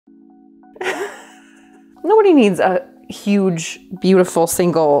Nobody needs a huge, beautiful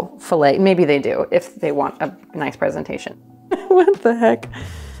single fillet. Maybe they do if they want a nice presentation. What the heck?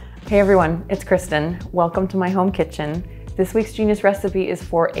 Hey everyone, it's Kristen. Welcome to my home kitchen. This week's Genius recipe is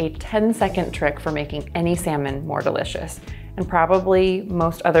for a 10-second trick for making any salmon more delicious, and probably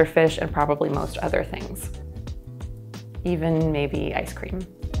most other fish and probably most other things. Even maybe ice cream.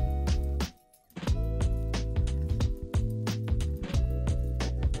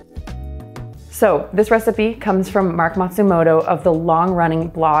 So this recipe comes from Marc Matsumoto of the long-running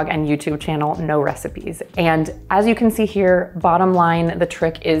blog and YouTube channel No Recipes. And as you can see here, bottom line, the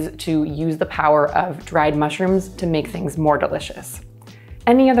trick is to use the power of dried mushrooms to make things more delicious.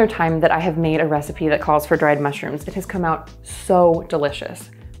 Any other time that I have made a recipe that calls for dried mushrooms, it has come out so delicious.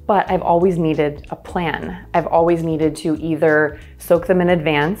 But I've always needed a plan. I've always needed to either soak them in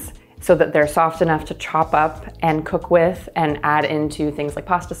advance so that they're soft enough to chop up and cook with and add into things like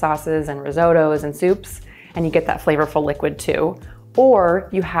pasta sauces and risottos and soups, and you get that flavorful liquid too. Or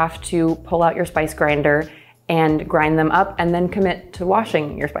you have to pull out your spice grinder and grind them up and then commit to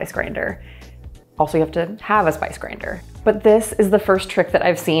washing your spice grinder. Also, you have to have a spice grinder. But this is the first trick that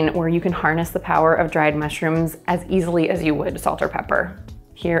I've seen where you can harness the power of dried mushrooms as easily as you would salt or pepper.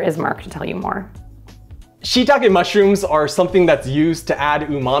 Here is Marc to tell you more. Shiitake mushrooms are something that's used to add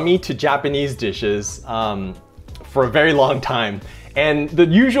umami to Japanese dishes for a very long time. And the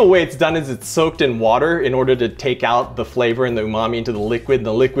usual way it's done is it's soaked in water in order to take out the flavor and the umami into the liquid.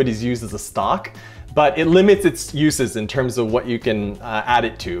 The liquid is used as a stock, but it limits its uses in terms of what you can add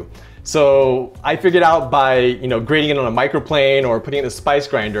it to. So I figured out by grating it on a microplane or putting it in a spice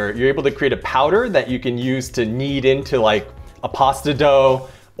grinder, you're able to create a powder that you can use to knead into like a pasta dough,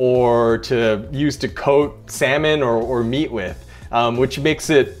 or to use to coat salmon or meat with, which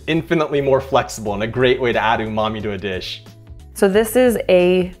makes it infinitely more flexible and a great way to add umami to a dish. So this is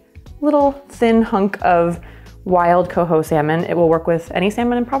a little thin hunk of wild coho salmon. It will work with any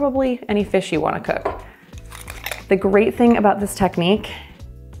salmon and probably any fish you want to cook. The great thing about this technique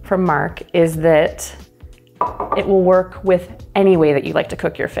from Marc is that it will work with any way that you like to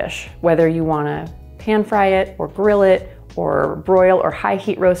cook your fish, whether you want to pan fry it or grill it or broil or high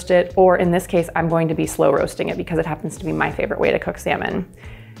heat roast it, or in this case, I'm going to be slow roasting it because it happens to be my favorite way to cook salmon,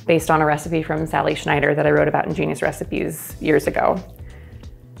 based on a recipe from Schneider that I wrote about in Genius Recipes years ago.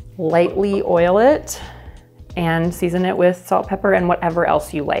 Lightly oil it and season it with salt, pepper, and whatever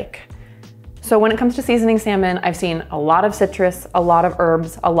else you like. So when it comes to seasoning salmon, I've seen a lot of citrus, a lot of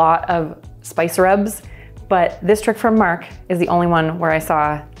herbs, a lot of spice rubs, but this trick from Marc is the only one where I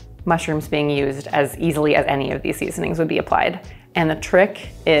saw mushrooms being used as easily as any of these seasonings would be applied. And the trick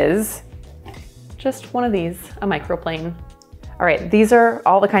is just one of these, a microplane. All right, these are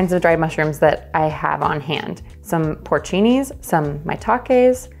all the kinds of dried mushrooms that I have on hand. Some porcinis, some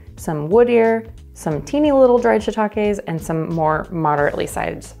maitakes, some wood ear, some teeny little dried shiitakes, and some more moderately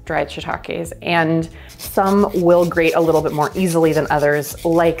sized dried shiitakes. And some will grate a little bit more easily than others,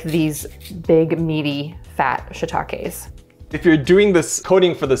 like these big, meaty, fat shiitakes. If you're doing this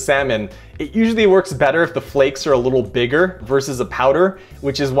coating for the salmon, it usually works better if the flakes are a little bigger versus a powder,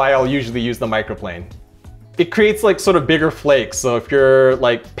 which is why I'll usually use the microplane. It creates like sort of bigger flakes. So if you're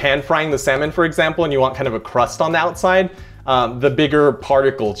like pan frying the salmon, for example, and you want kind of a crust on the outside, the bigger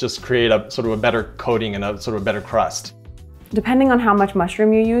particles just create a sort of a better coating and a sort of a better crust. Depending on how much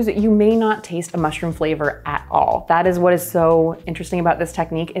mushroom you use, you may not taste a mushroom flavor at all. That is what is so interesting about this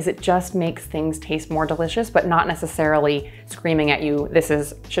technique, is it just makes things taste more delicious, but not necessarily screaming at you, this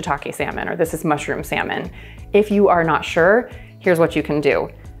is shiitake salmon or this is mushroom salmon. If you are not sure, here's what you can do.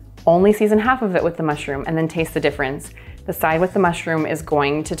 Only season half of it with the mushroom and then taste the difference. The side with the mushroom is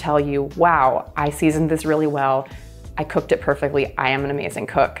going to tell you, wow, I seasoned this really well. I cooked it perfectly. I am an amazing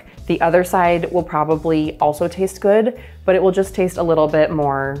cook. The other side will probably also taste good, but it will just taste a little bit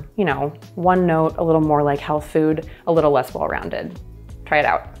more, one note, a little more like health food, a little less well-rounded. Try it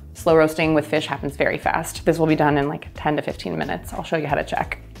out. Slow roasting with fish happens very fast. This will be done in like 10 to 15 minutes. I'll show you how to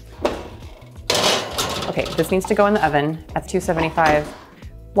check. Okay, this needs to go in the oven at 275.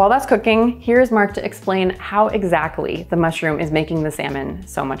 While that's cooking, here's Marc to explain how exactly the mushroom is making the salmon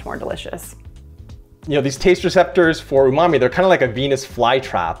so much more delicious. These taste receptors for umami, they're kind of like a Venus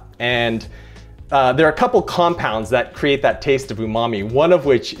flytrap. And there are a couple compounds that create that taste of umami, one of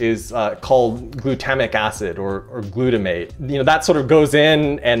which is called glutamic acid or glutamate. That sort of goes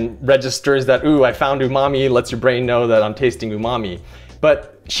in and registers that, ooh, I found umami, lets your brain know that I'm tasting umami.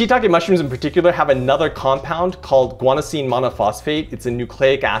 But shiitake mushrooms in particular have another compound called guanosine monophosphate. It's a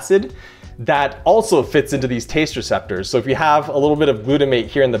nucleic acid that also fits into these taste receptors. So if you have a little bit of glutamate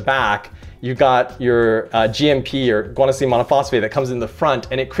here in the back, you've got your GMP or guanosine monophosphate that comes in the front,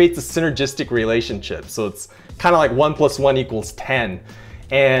 and it creates a synergistic relationship. So it's kind of like 1 + 1 = 10.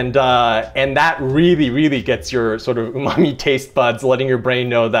 And that really gets your sort of umami taste buds, letting your brain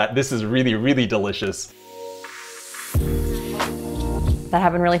know that this is really delicious. That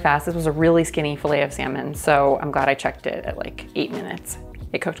happened really fast. This was a really skinny fillet of salmon, so I'm glad I checked it at like 8 minutes.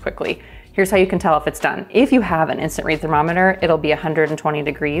 It cooked quickly. Here's how you can tell if it's done. If you have an instant read thermometer, it'll be 120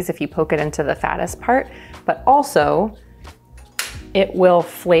 degrees if you poke it into the fattest part, but also it will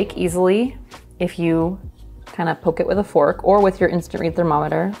flake easily if you kind of poke it with a fork or with your instant read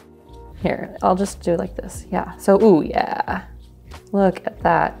thermometer. Here, I'll just do it like this. Yeah, so ooh, yeah. Look at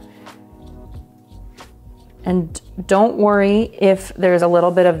that. And don't worry if there's a little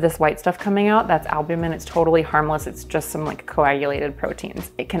bit of this white stuff coming out. That's albumin. It's totally harmless. It's just some like coagulated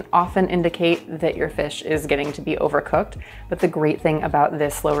proteins. It can often indicate that your fish is getting to be overcooked. But the great thing about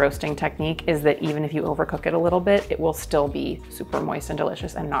this slow roasting technique is that even if you overcook it a little bit, it will still be super moist and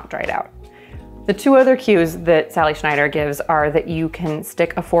delicious and not dried out. The two other cues that Sally Schneider gives are that you can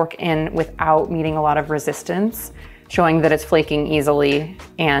stick a fork in without meeting a lot of resistance, showing that it's flaking easily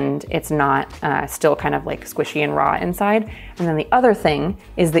and it's not still kind of like squishy and raw inside. And then the other thing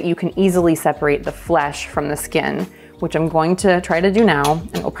is that you can easily separate the flesh from the skin, which I'm going to try to do now,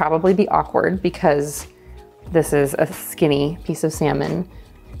 and it'll probably be awkward because this is a skinny piece of salmon.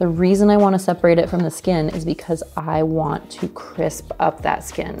 The reason I want to separate it from the skin is because I want to crisp up that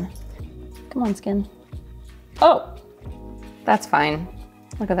skin. Come on, skin. Oh, that's fine.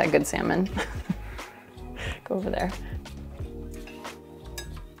 Look at that good salmon. Go over there.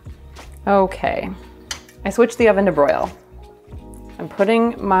 Okay, I switched the oven to broil. I'm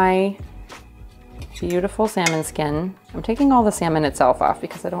putting my beautiful salmon skin. I'm taking all the salmon itself off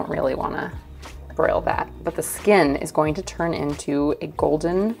because I don't really want to broil that, but the skin is going to turn into a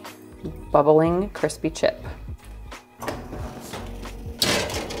golden, bubbling, crispy chip.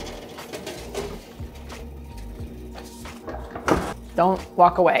 Don't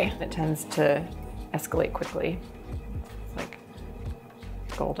walk away. It tends to escalate quickly. It's like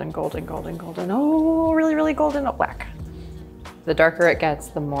golden, golden, golden, golden. Oh, really golden. Oh, black. The darker it gets,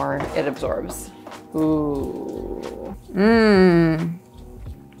 the more it absorbs. Ooh. Mmm.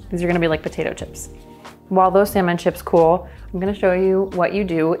 These are gonna be like potato chips. While those salmon chips cool, I'm gonna show you what you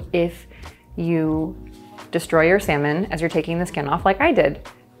do if you destroy your salmon as you're taking the skin off like I did.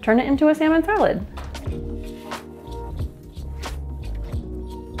 Turn it into a salmon salad.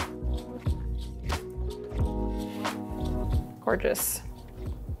 Gorgeous.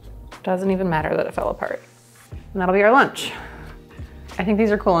 Doesn't even matter that it fell apart. And that'll be our lunch. I think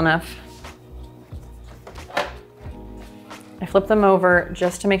these are cool enough. I flipped them over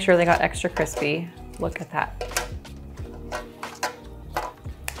just to make sure they got extra crispy. Look at that.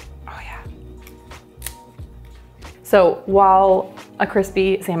 Oh yeah. So while a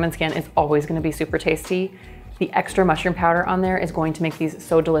crispy salmon skin is always gonna be super tasty, the extra mushroom powder on there is going to make these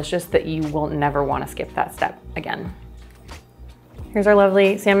so delicious that you will never wanna skip that step again. Here's our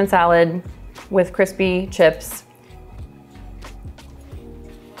lovely salmon salad with crispy chips.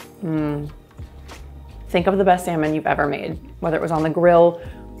 Think of the best salmon you've ever made, whether it was on the grill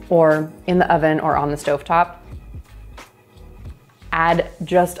or in the oven or on the stovetop. Add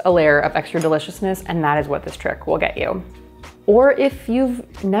just a layer of extra deliciousness, and that is what this trick will get you. Or if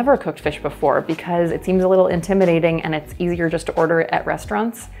you've never cooked fish before because it seems a little intimidating and it's easier just to order it at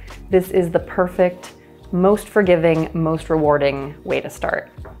restaurants, this is the perfect, most forgiving, most rewarding way to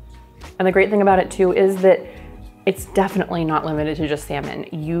start. And the great thing about it too is that it's definitely not limited to just salmon.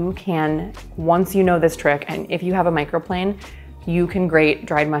 You can, once you know this trick, and if you have a microplane, you can grate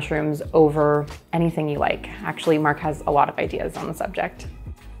dried mushrooms over anything you like. Actually, Marc has a lot of ideas on the subject.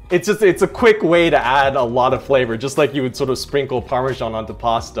 It's a quick way to add a lot of flavor, just like you would sort of sprinkle Parmesan onto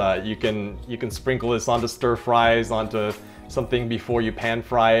pasta. You can sprinkle this onto stir fries, onto something before you pan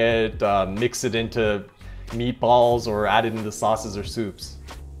fry it, mix it into meatballs or add it into sauces or soups.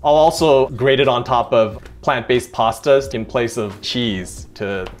 I'll also grate it on top of plant-based pastas in place of cheese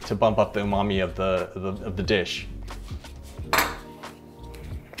to bump up the umami of the dish.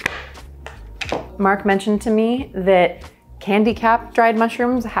 Marc mentioned to me that candy cap dried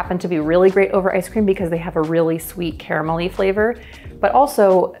mushrooms happen to be really great over ice cream because they have a really sweet caramelly flavor. But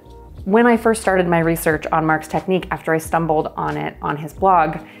also, when I first started my research on Marc's technique after I stumbled on it on his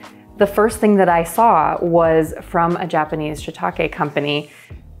blog, the first thing that I saw was from a Japanese shiitake company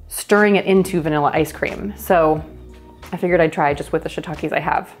stirring it into vanilla ice cream. So I figured I'd try just with the shiitakes I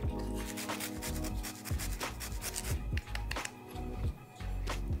have.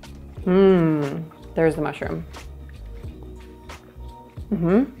 There's the mushroom.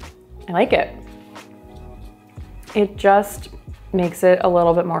 I like it. It just makes it a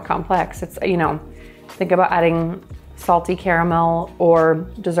little bit more complex. It's, you know, think about adding salty caramel or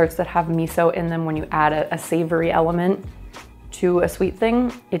desserts that have miso in them. When you add a savory element to a sweet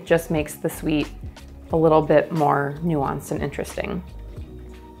thing, it just makes the sweet a little bit more nuanced and interesting.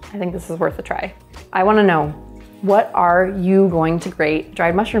 I think this is worth a try. I wanna know, what are you going to grate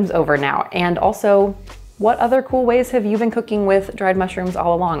dried mushrooms over now? And also, what other cool ways have you been cooking with dried mushrooms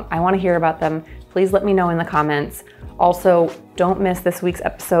all along? I wanna hear about them. Please let me know in the comments. Also, don't miss this week's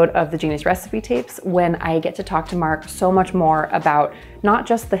episode of the Genius Recipe Tapes when I get to talk to Marc so much more about not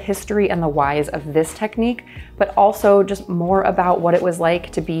just the history and the whys of this technique, but also just more about what it was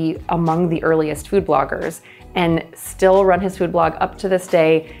like to be among the earliest food bloggers and still run his food blog up to this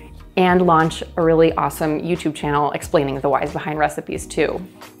day and launch a really awesome YouTube channel explaining the whys behind recipes too.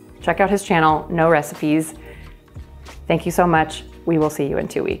 Check out his channel, No Recipes. Thank you so much. We will see you in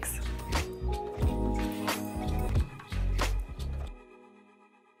 2 weeks.